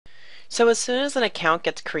So as soon as an account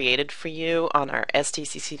gets created for you on our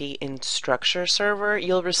SDCCD Instructure server,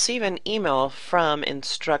 you'll receive an email from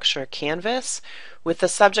Instructure Canvas with the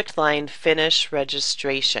subject line Finish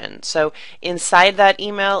Registration. So inside that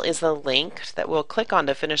email is a link that we'll click on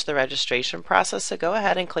to finish the registration process. So go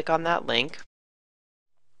ahead and click on that link.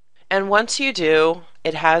 And once you do,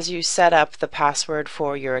 it has you set up the password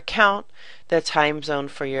for your account, the time zone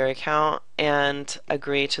for your account, and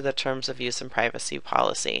agree to the terms of use and privacy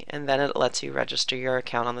policy. And then it lets you register your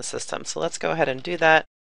account on the system. So let's go ahead and do that.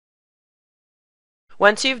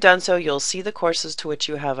 Once you've done so, you'll see the courses to which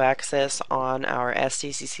you have access on our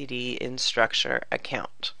SDCCD Instructure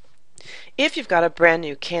account. If you've got a brand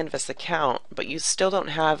new Canvas account, but you still don't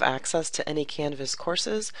have access to any Canvas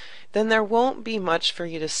courses, then there won't be much for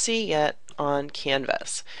you to see yet on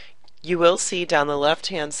Canvas. You will see down the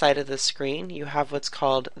left-hand side of the screen, you have what's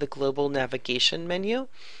called the Global Navigation menu,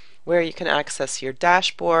 where you can access your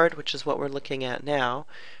dashboard, which is what we're looking at now,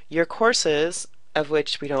 your courses, of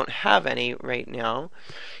which we don't have any right now,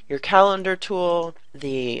 your calendar tool,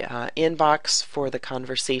 the inbox for the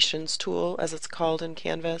conversations tool as it's called in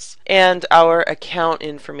Canvas, and our account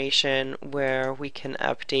information where we can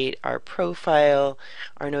update our profile,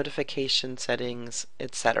 our notification settings,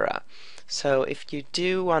 etc. So if you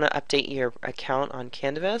do want to update your account on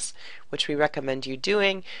Canvas, which we recommend you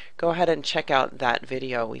doing, go ahead and check out that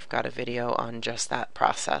video. We've got a video on just that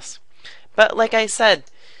process. But like I said,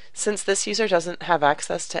 since this user doesn't have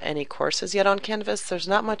access to any courses yet on Canvas, there's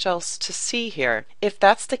not much else to see here. If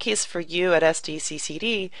that's the case for you at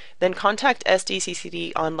SDCCD, then contact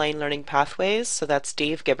SDCCD Online Learning Pathways, so that's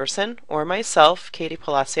Dave Giberson, or myself, Katie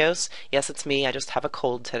Palacios. Yes, it's me, I just have a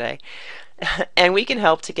cold today. And we can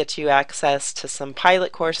help to get you access to some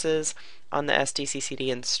pilot courses on the SDCCD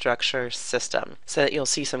Instructure system so that you'll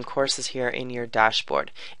see some courses here in your dashboard.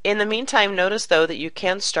 In the meantime, notice though that you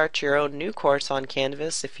can start your own new course on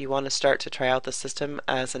Canvas if you want to start to try out the system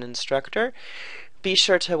as an instructor. Be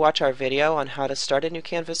sure to watch our video on how to start a new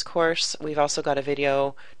Canvas course. We've also got a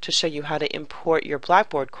video to show you how to import your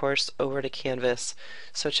Blackboard course over to Canvas,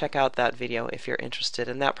 so check out that video if you're interested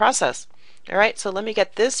in that process. Alright, so let me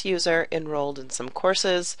get this user enrolled in some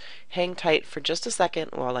courses. Hang tight for just a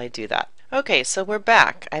second while I do that. Okay, so we're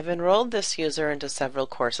back. I've enrolled this user into several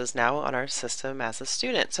courses now on our system as a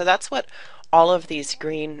student. So that's what all of these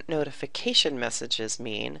green notification messages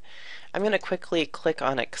mean. I'm going to quickly click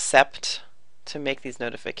on accept to make these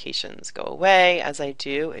notifications go away. As I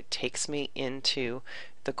do, it takes me into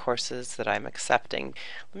the courses that I'm accepting.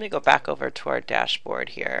 Let me go back over to our dashboard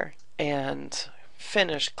here and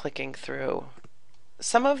finish clicking through.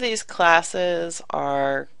 Some of these classes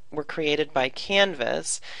were created by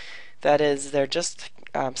Canvas. That is, they're just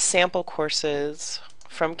sample courses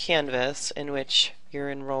from Canvas in which you're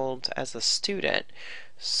enrolled as a student.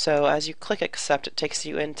 So as you click accept, it takes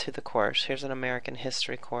you into the course. Here's an American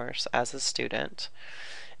history course as a student.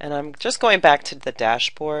 And I'm just going back to the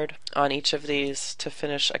dashboard on each of these to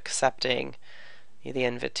finish accepting the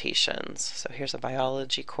invitations. So here's a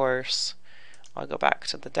biology course. I'll go back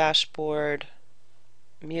to the dashboard.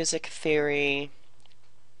 Music theory.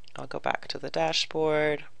 I'll go back to the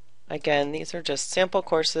dashboard. Again, these are just sample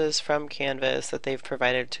courses from Canvas that they've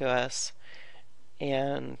provided to us,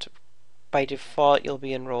 and by default you'll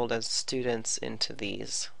be enrolled as students into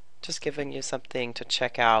these. Just giving you something to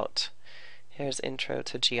check out. Here's Intro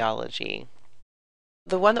to Geology.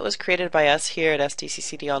 The one that was created by us here at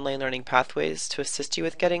SDCCD Online Learning Pathways to assist you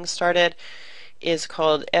with getting started is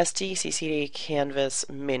called SDCCD Canvas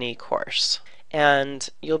Mini course, and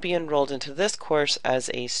you'll be enrolled into this course as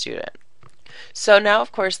a student. So now,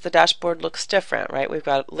 of course, the dashboard looks different, right? We've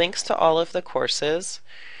got links to all of the courses.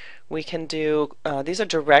 We can do, these are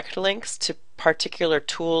direct links to particular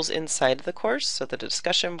tools inside the course. So the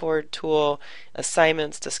discussion board tool,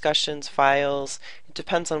 assignments, discussions, files. It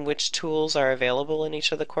depends on which tools are available in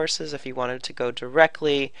each of the courses. If you wanted to go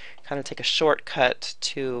directly, kind of take a shortcut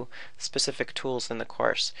to specific tools in the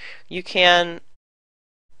course. You can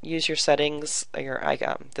use your settings,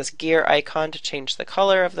 this gear icon to change the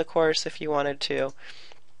color of the course if you wanted to.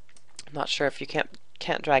 I'm not sure if you can't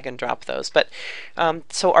drag and drop those, but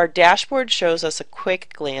so our dashboard shows us a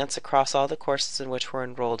quick glance across all the courses in which we're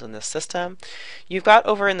enrolled in the system. You've got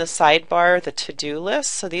over in the sidebar the to-do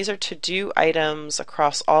list. So these are to-do items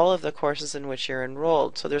across all of the courses in which you're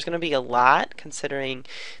enrolled. So there's going to be a lot, considering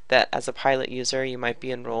that as a pilot user you might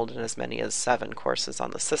be enrolled in as many as 7 courses on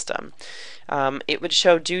the system. It would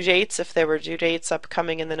show due dates if there were due dates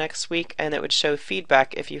upcoming in the next week, and it would show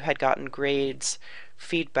feedback if you had gotten grades,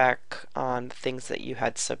 feedback on things that you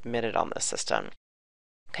had submitted on the system.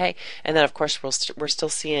 Okay, and then of course we're still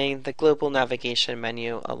seeing the global navigation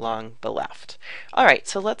menu along the left. All right,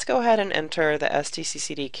 so let's go ahead and enter the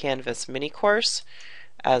SDCCD Canvas Mini course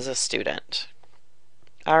as a student.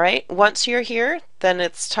 All right, once you're here, then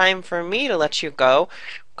it's time for me to let you go.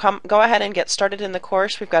 Go ahead and get started in the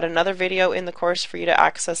course. We've got another video in the course for you to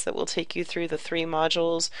access that will take you through the 3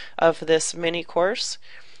 modules of this mini course.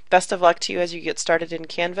 Best of luck to you as you get started in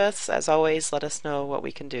Canvas. As always, let us know what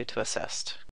we can do to assist.